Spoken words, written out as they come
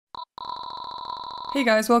Hey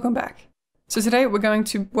guys, welcome back. So today we're going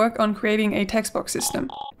to work on creating a text box system.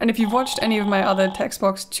 And if you've watched any of my other text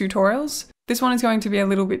box tutorials, this one is going to be a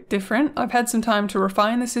little bit different. I've had some time to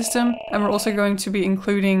refine the system, and we're also going to be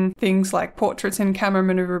including things like portraits and camera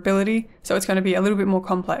maneuverability, so it's going to be a little bit more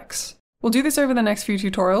complex. We'll do this over the next few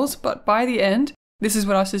tutorials, but by the end, this is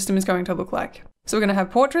what our system is going to look like. So we're going to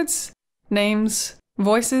have portraits, names,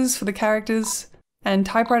 voices for the characters, and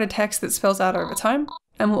typewriter text that spells out over time.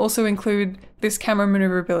 And we'll also include this camera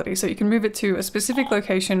maneuverability, so you can move it to a specific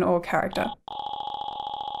location or character.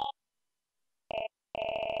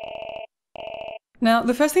 Now,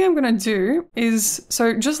 the first thing I'm going to do is,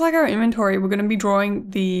 so just like our inventory, we're going to be drawing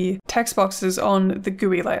the text boxes on the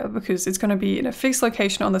GUI layer because it's going to be in a fixed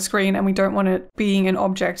location on the screen and we don't want it being an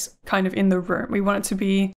object kind of in the room. We want it to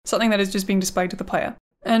be something that is just being displayed to the player.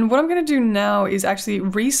 And what I'm going to do now is actually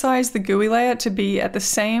resize the GUI layer to be at the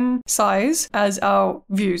same size as our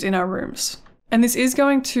views in our rooms. And this is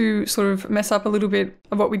going to sort of mess up a little bit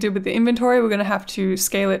of what we did with the inventory. We're going to have to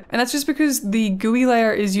scale it. And that's just because the GUI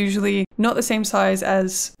layer is usually not the same size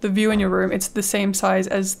as the view in your room. It's the same size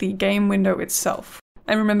as the game window itself.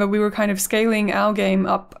 And remember, we were kind of scaling our game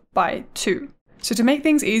up by 2. So to make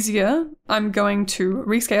things easier, I'm going to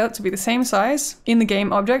rescale it to be the same size in the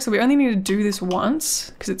game object. So we only need to do this once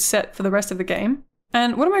because it's set for the rest of the game.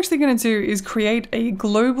 And what I'm actually going to do is create a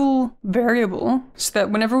global variable so that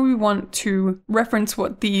whenever we want to reference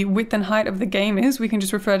what the width and height of the game is, we can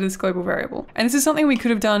just refer to this global variable. And this is something we could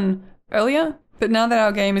have done earlier, but now that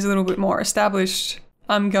our game is a little bit more established,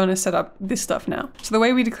 I'm going to set up this stuff now. So the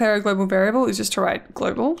way we declare a global variable is just to write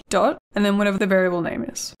global dot and then whatever the variable name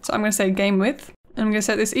is. So I'm going to say game width. And I'm going to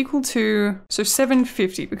set this equal to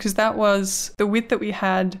 750 because that was the width that we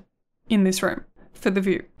had in this room for the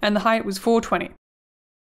view. And the height was 420.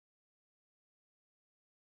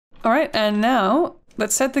 All right, and now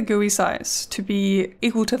let's set the GUI size to be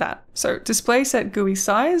equal to that. So display set GUI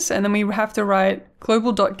size, and then we have to write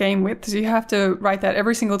global.gameWidth. So you have to write that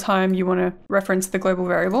every single time you want to reference the global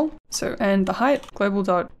variable. So, and the height,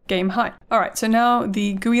 global.gameHeight. All right, so now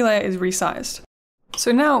the GUI layer is resized.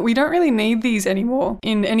 So now we don't really need these anymore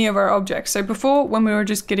in any of our objects. So before, when we were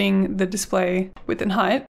just getting the display width and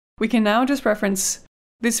height, we can now just reference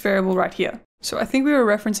this variable right here. So I think we were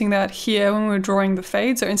referencing that here when we were drawing the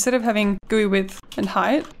fade. So instead of having GUI width and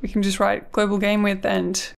height, we can just write global game width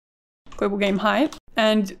and global game height.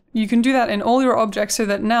 And you can do that in all your objects so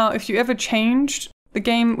that now if you ever changed the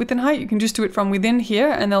game width and height, you can just do it from within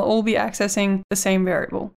here and they'll all be accessing the same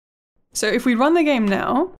variable. So if we run the game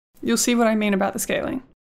now, you'll see what I mean about the scaling.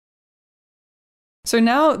 So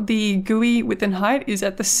now the GUI width and height is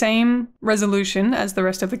at the same resolution as the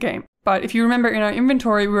rest of the game. But if you remember in our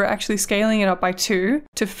inventory, we were actually scaling it up by 2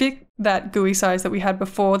 to fit that GUI size that we had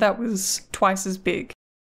before that was twice as big.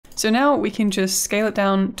 So now we can just scale it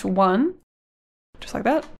down to 1, just like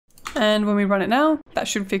that. And when we run it now, that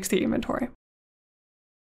should fix the inventory.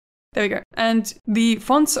 There we go. And the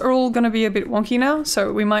fonts are all going to be a bit wonky now,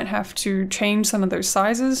 so we might have to change some of those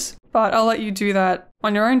sizes, but I'll let you do that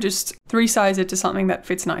on your own. Just resize it to something that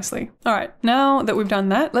fits nicely. All right, now that we've done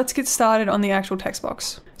that, let's get started on the actual text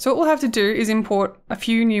box. So what we'll have to do is import a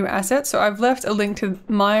few new assets. So I've left a link to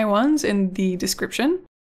my ones in the description.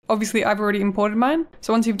 Obviously, I've already imported mine.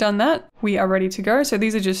 So once you've done that, we are ready to go. So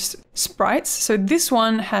these are just sprites. So this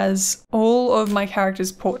one has all of my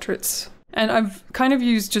characters' portraits. And I've kind of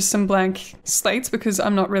used just some blank slates because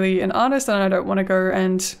I'm not really an artist and I don't want to go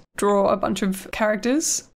and draw a bunch of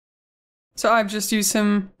characters. So I've just used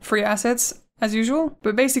some free assets as usual.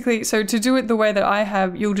 But basically, so to do it the way that I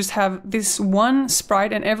have, you'll just have this one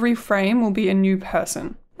sprite and every frame will be a new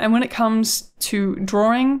person. And when it comes to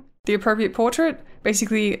drawing the appropriate portrait,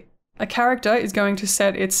 basically a character is going to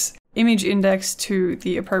set its image index to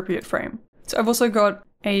the appropriate frame. So I've also got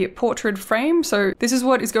a portrait frame. So this is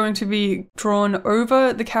what is going to be drawn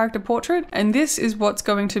over the character portrait. And this is what's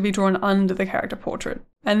going to be drawn under the character portrait.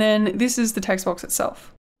 And then this is the text box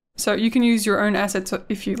itself. So you can use your own assets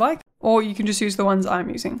if you like, or you can just use the ones I'm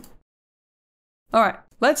using. All right,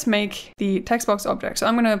 let's make the text box object. So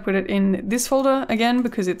I'm going to put it in this folder again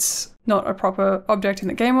because it's not a proper object in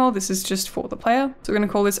the game world. This is just for the player. So we're going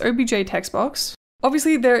to call this obj text box.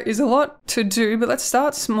 Obviously there is a lot to do, but let's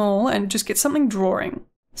start small and just get something drawing.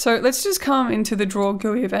 So let's just come into the draw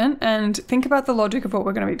GUI event and think about the logic of what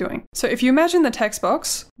we're going to be doing. So if you imagine the text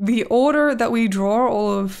box, the order that we draw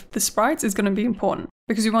all of the sprites is going to be important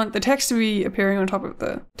because we want the text to be appearing on top of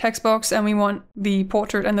the text box and we want the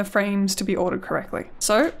portrait and the frames to be ordered correctly.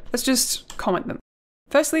 So let's just comment them.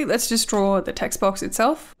 Firstly, let's just draw the text box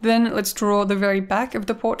itself. Then let's draw the very back of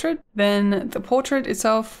the portrait. Then the portrait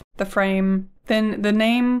itself, the frame, then the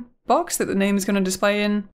name box that the name is going to display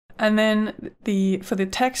in. And then for the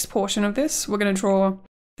text portion of this, we're going to draw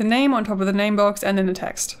the name on top of the name box and then the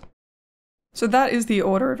text. So that is the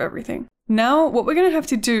order of everything. Now, what we're going to have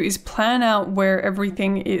to do is plan out where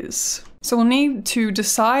everything is. So we'll need to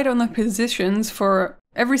decide on the positions for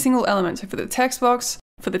every single element. So for the text box,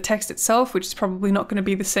 for the text itself, which is probably not going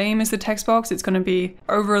to be the same as the text box. It's going to be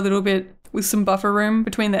over a little bit with some buffer room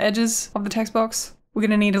between the edges of the text box. We're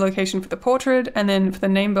going to need a location for the portrait and then for the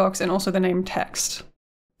name box and also the name text.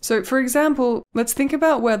 So for example, let's think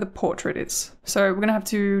about where the portrait is. So we're going to have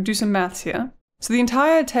to do some maths here. So the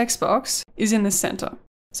entire text box is in the center.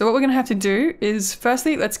 So what we're going to have to do is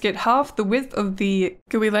firstly, let's get half the width of the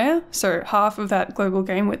GUI layer. So half of that global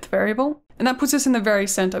game width variable. And that puts us in the very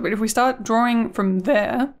center. But if we start drawing from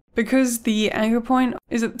there, because the anchor point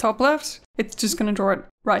is at the top left, it's just going to draw it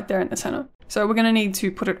right there in the center. So we're going to need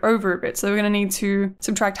to put it over a bit. So we're going to need to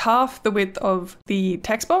subtract half the width of the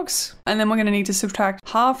text box. And then we're going to need to subtract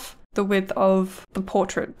half the width of the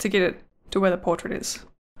portrait to get it to where the portrait is.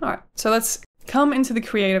 All right, so let's come into the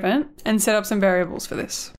create event and set up some variables for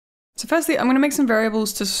this. So firstly, I'm going to make some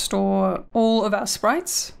variables to store all of our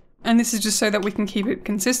sprites. And this is just so that we can keep it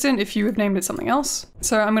consistent if you have named it something else.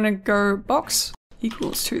 So I'm going to go box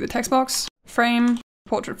equals to the text box, frame,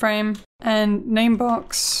 portrait frame, and name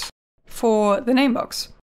box for the name box.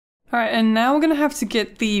 All right, and now we're going to have to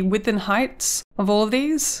get the width and heights of all of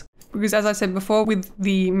these, because as I said before, with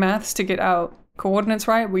the maths to get our coordinates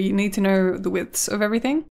right, we need to know the widths of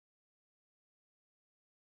everything.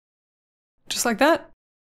 Just like that.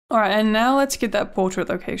 All right, and now let's get that portrait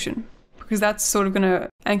location, because that's sort of going to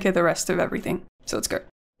anchor the rest of everything. So let's go.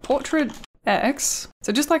 Portrait X.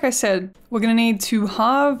 So just like I said, we're going to need to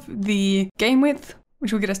halve the game width,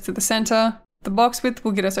 which will get us to the center. The box width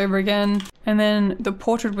will get us over again, and then the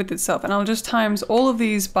portrait width itself. And I'll just times all of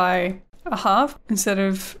these by a half instead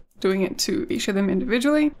of doing it to each of them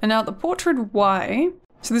individually. And now the portrait Y.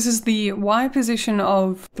 So this is the Y position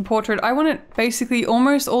of the portrait. I want it basically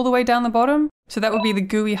almost all the way down the bottom. So that would be the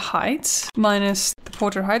GUI height minus the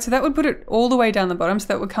portrait height. So that would put it all the way down the bottom. So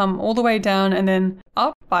that would come all the way down and then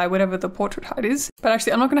up by whatever the portrait height is. But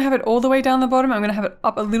actually, I'm not going to have it all the way down the bottom. I'm going to have it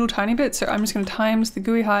up a little tiny bit. So I'm just going to times the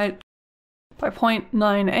GUI height by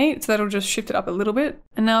 0.98. So that'll just shift it up a little bit.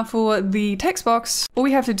 And now for the text box, all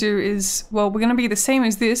we have to do is, well, we're going to be the same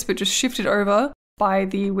as this, but just shift it over by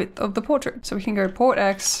the width of the portrait. So we can go port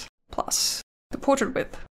X plus the portrait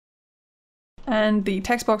width. And the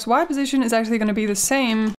text box Y position is actually going to be the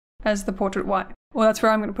same as the portrait Y. Well, that's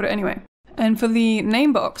where I'm going to put it anyway. And for the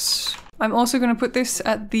name box, I'm also going to put this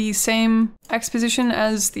at the same X position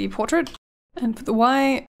as the portrait. And for the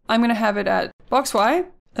Y, I'm going to have it at box Y,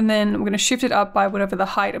 and then we're going to shift it up by whatever the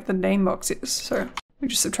height of the name box is. So we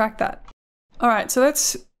just subtract that. All right, so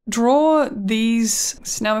let's draw these.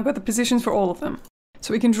 So now we've got the positions for all of them.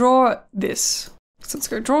 So we can draw this. So let's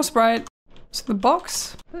go draw sprite. So the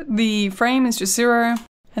box, the frame is just 0,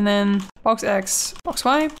 and then box X, box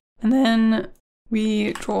Y, and then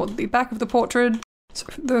we draw the back of the portrait. So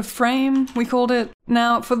the frame, we called it.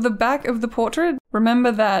 Now for the back of the portrait,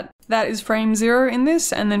 remember that that is frame 0 in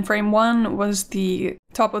this, and then frame 1 was the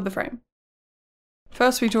top of the frame.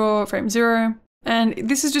 First we draw frame 0, and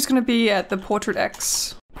this is just going to be at the portrait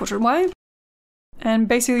X, portrait Y. And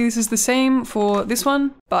basically this is the same for this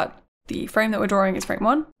one, but the frame that we're drawing is frame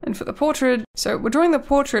 1. And for the portrait, so we're drawing the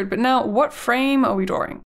portrait, but now what frame are we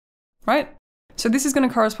drawing, right? So this is going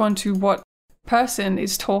to correspond to what person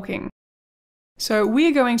is talking. So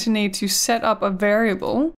we're going to need to set up a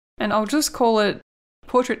variable, and I'll just call it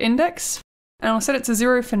portrait index, and I'll set it to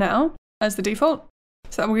 0 for now as the default.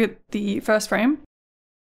 So that will get the first frame.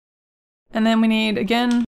 And then we need,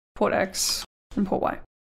 again, port X and port Y.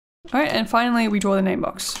 All right, and finally we draw the name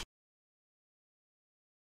box.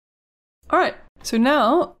 All right, so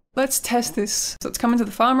now let's test this. So let's come into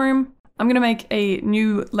the farm room. I'm going to make a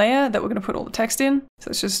new layer that we're going to put all the text in.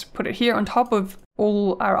 So let's just put it here on top of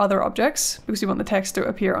all our other objects, because we want the text to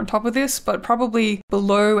appear on top of this, but probably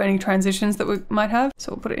below any transitions that we might have.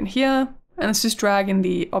 So we'll put it in here, and let's just drag in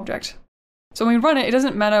the object. So when we run it, it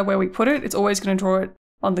doesn't matter where we put it. It's always going to draw it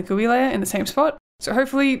on the GUI layer in the same spot. So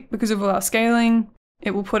hopefully, because of all our scaling,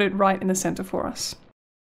 it will put it right in the center for us.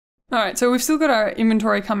 All right, so we've still got our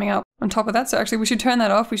inventory coming up on top of that. So actually we should turn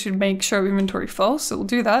that off. We should make show inventory false. So we'll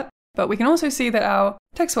do that. But we can also see that our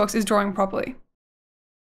text box is drawing properly.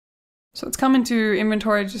 So let's come into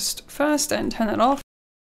inventory just first and turn that off.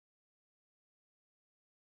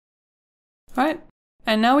 All right,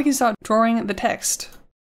 and now we can start drawing the text.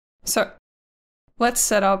 So let's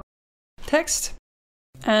set up text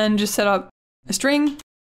and just set up a string.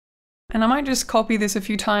 And I might just copy this a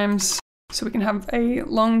few times So we can have a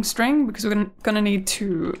long string because we're gonna need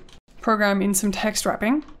to program in some text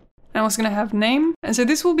wrapping. And we're also gonna have name. And so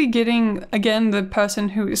this will be getting, again, the person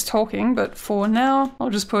who is talking, but for now, I'll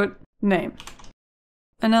just put name.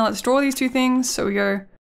 And now let's draw these two things. So we go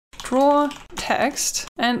draw text,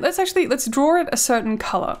 and let's draw it a certain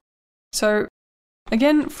color. So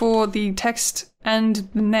again, for the text and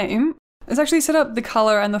the name, let's actually set up the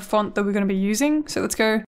color and the font that we're gonna be using. So let's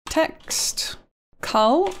go text,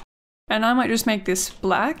 cull, and I might just make this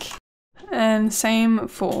black, and same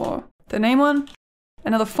for the name one.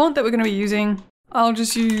 And now the font that we're gonna be using, I'll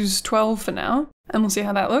just use 12 for now, and we'll see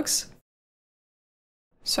how that looks.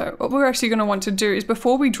 So what we're actually gonna want to do is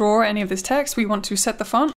before we draw any of this text, we want to set the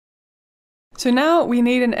font. So now we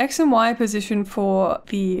need an X and Y position for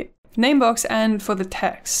the name box and for the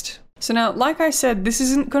text. So now, like I said, this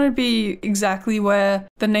isn't going to be exactly where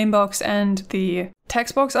the name box and the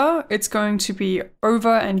text box are. It's going to be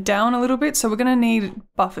over and down a little bit. So we're going to need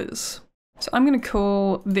buffers. So I'm going to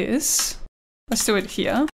call this, let's do it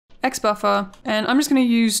here, X buffer, and I'm just going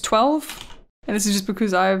to use 12. And this is just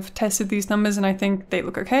because I've tested these numbers and I think they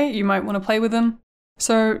look okay. You might want to play with them.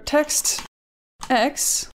 So text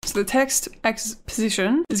X, so the text X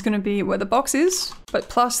position is going to be where the box is, but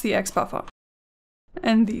plus the X buffer.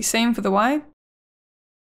 And the same for the Y.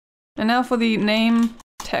 And now for the name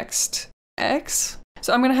text X.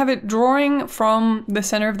 So I'm going to have it drawing from the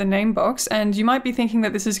center of the name box, and you might be thinking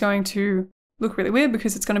that this is going to look really weird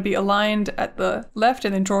because it's going to be aligned at the left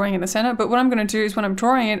and then drawing in the center. But what I'm going to do is when I'm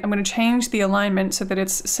drawing it, I'm going to change the alignment so that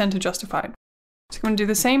it's center justified. So I'm going to do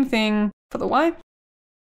the same thing for the Y.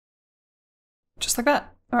 Just like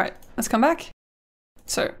that. All right, let's come back.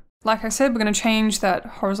 So like I said, we're going to change that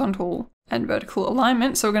horizontal and vertical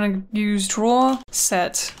alignment. So we're going to use draw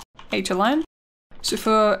set H align. So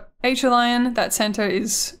for H align, that center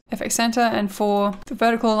is FX center, and for the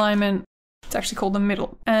vertical alignment, it's actually called the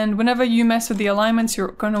middle. And whenever you mess with the alignments,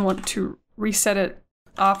 you're going to want to reset it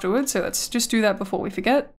afterwards. So let's just do that before we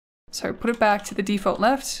forget. So put it back to the default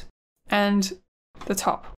left and the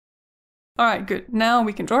top. All right, good. Now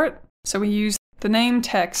we can draw it. So we use the name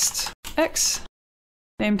text X,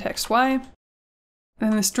 name text Y,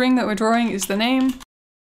 and the string that we're drawing is the name.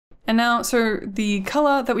 And now, so the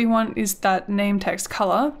color that we want is that name text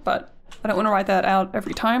color, but I don't want to write that out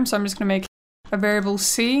every time. So I'm just going to make a variable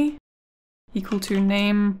C equal to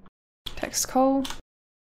name text col,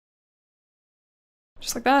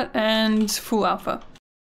 just like that, and full alpha.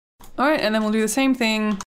 All right, and then we'll do the same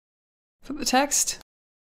thing for the text.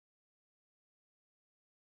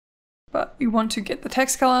 But we want to get the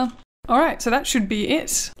text color. All right, so that should be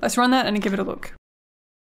it. Let's run that and give it a look.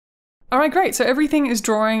 All right, great. So everything is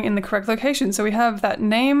drawing in the correct location. So we have that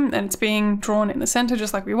name and it's being drawn in the center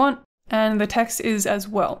just like we want. And the text is as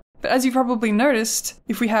well. But as you probably noticed,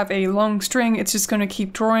 if we have a long string, it's just going to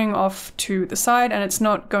keep drawing off to the side and it's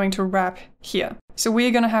not going to wrap here. So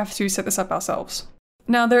we're going to have to set this up ourselves.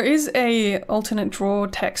 Now there is a alternate draw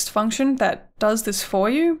text function that does this for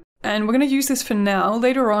you. And we're going to use this for now.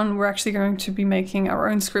 Later on, we're actually going to be making our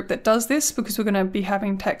own script that does this because we're going to be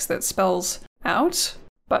having text that spells out.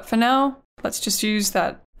 But for now, let's just use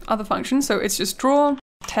that other function. So it's just draw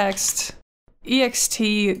text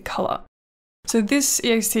ext color. So this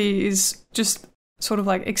ext is just sort of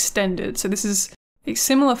like extended. So this is a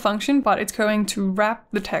similar function, but it's going to wrap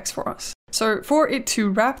the text for us. So for it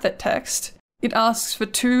to wrap that text, it asks for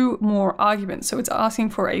 2 more arguments. So it's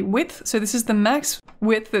asking for a width. So this is the max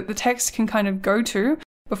width that the text can kind of go to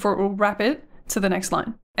before it will wrap it to the next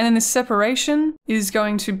line. And then the separation is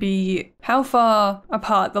going to be how far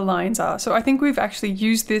apart the lines are. So I think we've actually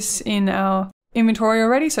used this in our inventory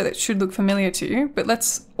already, so that should look familiar to you. But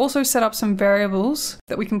let's also set up some variables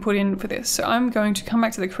that we can put in for this. So I'm going to come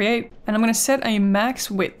back to the create and I'm going to set a max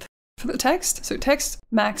width for the text. So text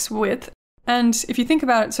max width. And if you think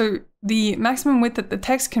about it, so the maximum width that the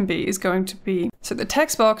text can be is going to be, so the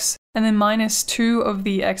text box and then minus 2 of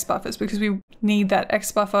the X buffers because we need that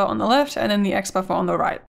X buffer on the left and then the X buffer on the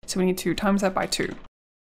right. So we need to times that by 2.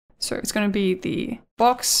 So it's going to be the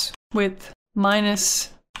box width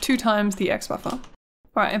minus 2 times the X buffer.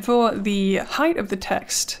 All right, and for the height of the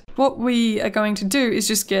text, what we are going to do is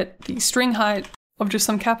just get the string height of just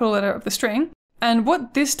some capital letter of the string. And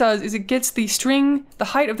what this does is it gets the string, the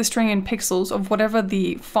height of the string in pixels of whatever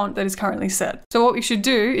the font that is currently set. So what we should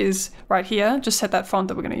do is right here, just set that font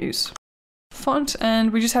that we're going to use. Font,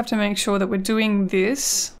 and we just have to make sure that we're doing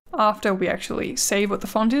this after we actually save what the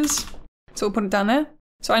font is. So we'll put it down there.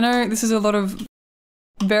 So I know this is a lot of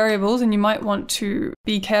variables and you might want to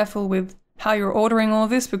be careful with how you're ordering all of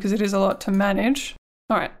this because it is a lot to manage.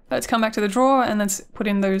 All right, let's come back to the drawer and let's put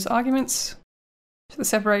in those arguments. So the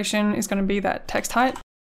separation is going to be that text height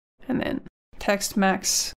and then text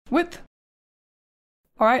max width.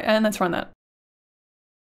 All right, and let's run that.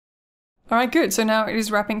 All right, good. So now it is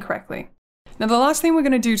wrapping correctly. Now the last thing we're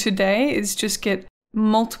going to do today is just get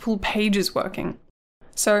multiple pages working.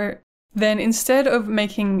 So then instead of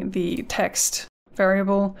making the text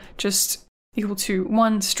variable just equal to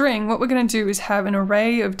one string, what we're going to do is have an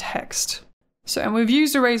array of text. So, and we've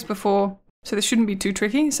used arrays before, so this shouldn't be too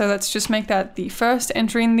tricky. So let's just make that the first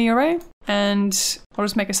entry in the array. And I'll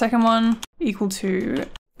just make a second one equal to,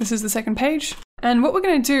 this is the second page. And what we're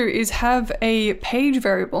going to do is have a page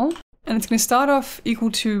variable, and it's going to start off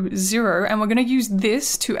equal to 0. And we're going to use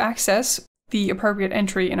this to access the appropriate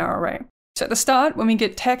entry in our array. So at the start, when we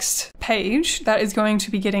get text page, that is going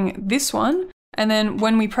to be getting this one. And then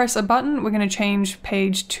when we press a button, we're going to change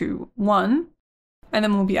page to 1. And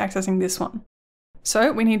then we'll be accessing this one.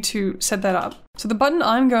 So we need to set that up. So the button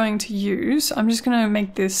I'm going to use, I'm just going to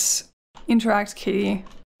make this interact key.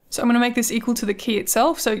 So I'm going to make this equal to the key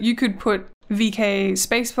itself. So you could put VK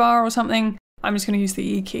spacebar or something. I'm just going to use the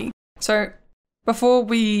E key. So before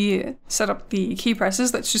we set up the key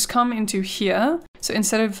presses, let's just come into here. So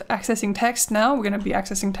instead of accessing text now, we're going to be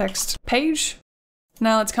accessing text page.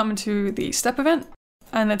 Now let's come into the step event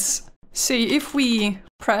and let's see if we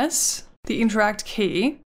press the interact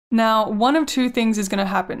key. Now, one of two things is going to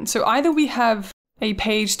happen. So either we have a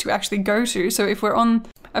page to actually go to. So if we're on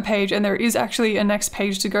a page and there is actually a next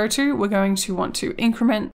page to go to, we're going to want to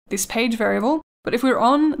increment this page variable. But if we're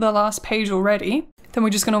on the last page already, then we're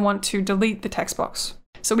just going to want to delete the text box.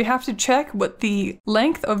 So we have to check what the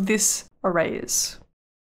length of this array is.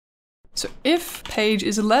 So if page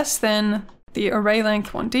is less than the array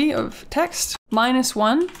length 1D of text minus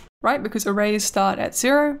 1, right? Because arrays start at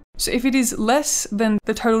 0. So if it is less than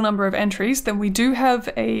the total number of entries, then we do have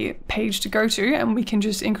a page to go to and we can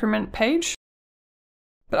just increment page.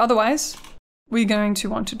 But otherwise, we're going to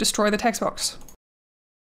want to destroy the text box.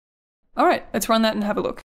 All right, let's run that and have a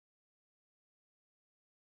look.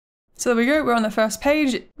 So there we go, we're on the first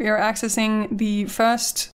page. We are accessing the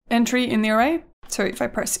first entry in the array. So if I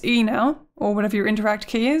press E now, or whatever your interact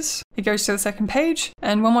key is, it goes to the second page,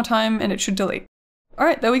 and one more time and it should delete. All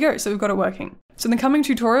right, there we go, so we've got it working. So in the coming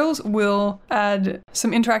tutorials, we'll add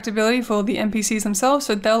some interactability for the NPCs themselves,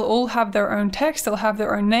 so they'll all have their own text, they'll have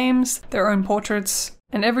their own names, their own portraits,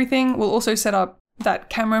 and everything. We'll also set up that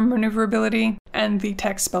camera maneuverability and the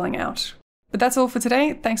text spelling out. But that's all for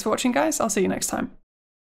today. Thanks for watching, guys. I'll see you next time.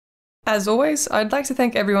 As always, I'd like to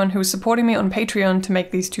thank everyone who is supporting me on Patreon to make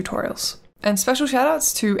these tutorials. And special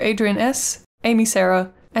shoutouts to Adrian S., Amy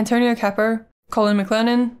Sarah, Antonio Capo, Colin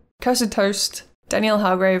McLernan, Cursed Toast, Danielle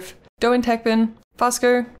Hargrave, Doan Techbin,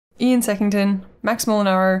 Fasco, Ian Seckington, Max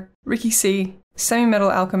Molinaro, Ricky C., Semi-Metal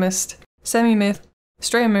Alchemist, Semi-Myth,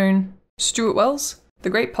 Straya Moon, Stuart Wells, The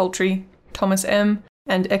Great Poultry, Thomas M.,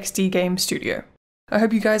 and XD Game Studio. I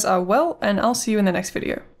hope you guys are well, and I'll see you in the next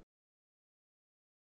video.